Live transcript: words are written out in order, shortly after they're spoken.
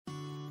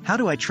How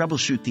do I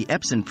troubleshoot the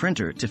Epson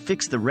printer to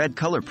fix the red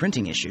color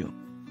printing issue?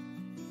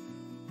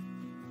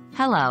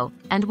 Hello,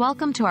 and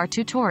welcome to our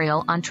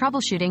tutorial on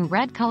troubleshooting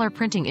red color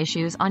printing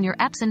issues on your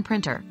Epson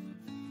printer.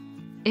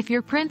 If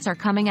your prints are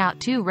coming out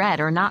too red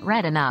or not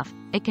red enough,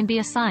 it can be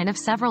a sign of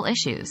several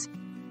issues.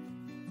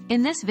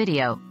 In this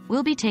video,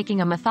 we'll be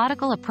taking a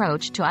methodical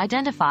approach to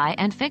identify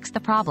and fix the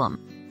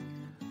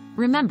problem.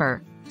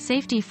 Remember,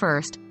 safety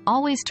first,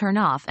 always turn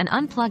off and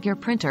unplug your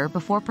printer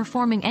before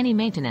performing any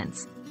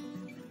maintenance.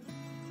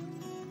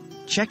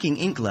 Checking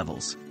ink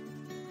levels.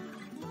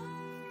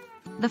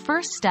 The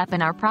first step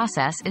in our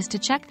process is to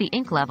check the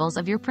ink levels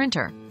of your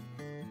printer.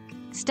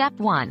 Step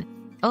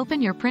 1.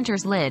 Open your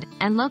printer's lid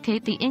and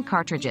locate the ink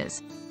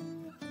cartridges.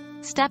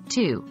 Step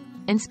 2.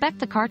 Inspect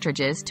the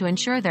cartridges to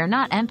ensure they're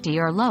not empty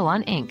or low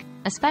on ink,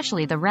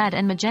 especially the red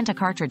and magenta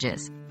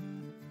cartridges.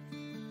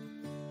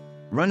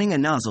 Running a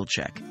nozzle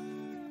check.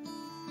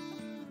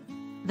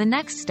 The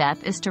next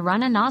step is to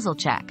run a nozzle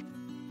check.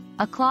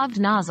 A clogged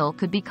nozzle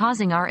could be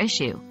causing our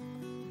issue.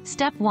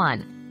 Step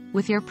 1.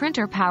 With your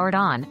printer powered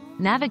on,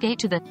 navigate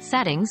to the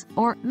Settings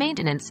or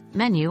Maintenance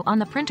menu on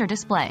the printer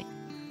display.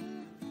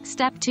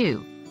 Step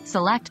 2.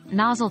 Select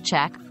Nozzle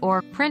Check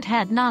or Print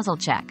Head Nozzle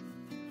Check.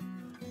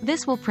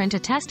 This will print a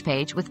test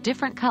page with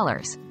different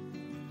colors.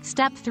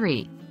 Step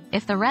 3.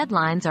 If the red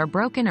lines are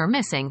broken or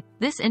missing,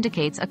 this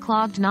indicates a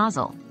clogged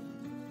nozzle.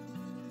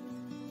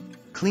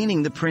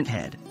 Cleaning the print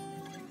head.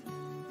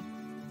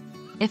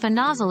 If a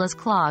nozzle is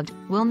clogged,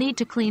 we'll need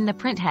to clean the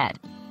print head.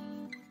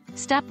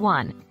 Step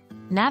 1.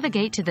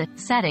 Navigate to the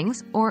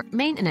Settings or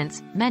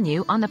Maintenance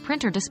menu on the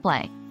printer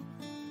display.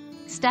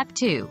 Step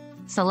 2.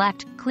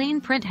 Select Clean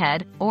Print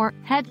Head or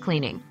Head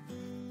Cleaning.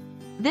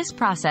 This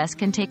process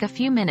can take a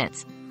few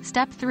minutes.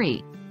 Step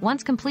 3.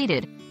 Once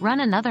completed,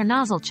 run another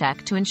nozzle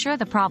check to ensure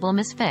the problem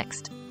is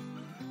fixed.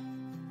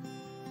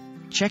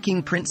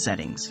 Checking print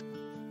settings.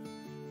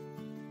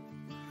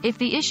 If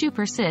the issue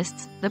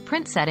persists, the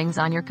print settings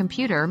on your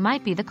computer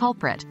might be the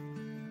culprit.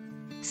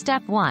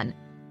 Step 1.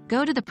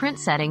 Go to the print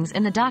settings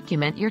in the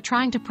document you're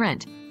trying to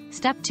print.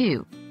 Step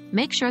 2.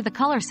 Make sure the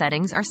color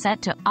settings are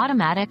set to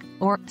automatic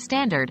or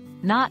standard,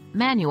 not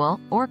manual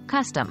or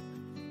custom.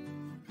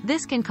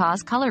 This can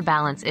cause color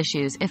balance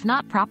issues if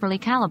not properly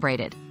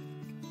calibrated.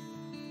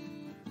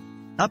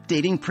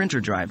 Updating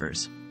printer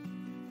drivers.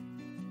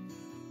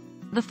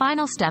 The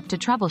final step to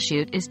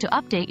troubleshoot is to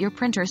update your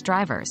printer's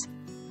drivers.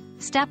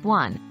 Step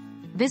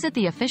 1. Visit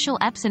the official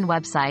Epson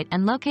website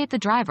and locate the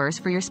drivers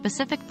for your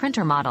specific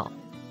printer model.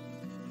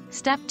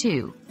 Step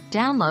 2.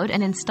 Download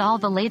and install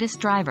the latest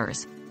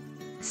drivers.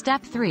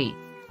 Step 3.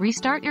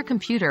 Restart your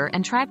computer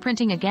and try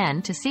printing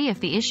again to see if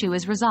the issue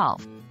is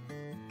resolved.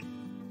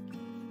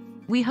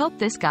 We hope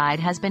this guide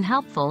has been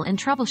helpful in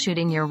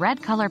troubleshooting your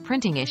red color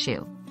printing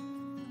issue.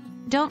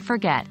 Don't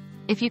forget,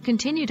 if you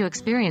continue to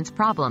experience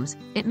problems,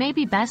 it may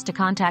be best to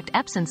contact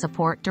Epson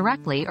support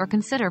directly or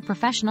consider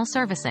professional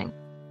servicing.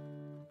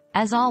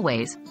 As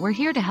always, we're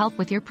here to help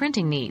with your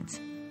printing needs.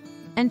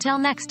 Until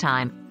next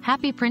time,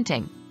 happy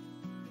printing!